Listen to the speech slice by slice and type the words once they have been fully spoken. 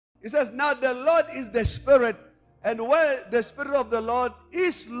He says, now the Lord is the Spirit, and where the Spirit of the Lord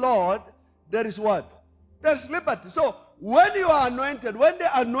is Lord, there is what? There's liberty. So when you are anointed, when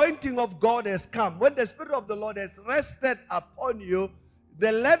the anointing of God has come, when the Spirit of the Lord has rested upon you,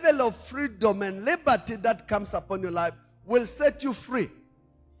 the level of freedom and liberty that comes upon your life will set you free.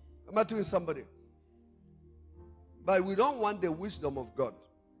 Am I telling somebody? But we don't want the wisdom of God.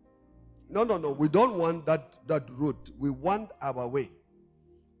 No. We don't want that route. We want our way.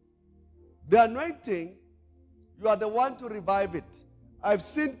 The anointing, you are the one to revive it. I've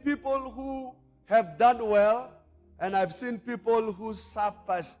seen people who have done well, and I've seen people who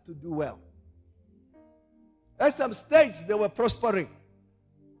suffered to do well. At some stage, they were prospering.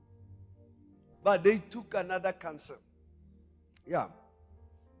 But they took another counsel. Yeah.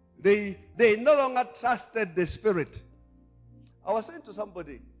 They no longer trusted the Spirit. I was saying to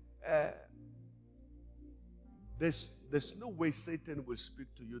somebody, there's no way Satan will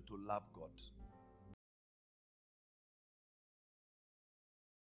speak to you to love God.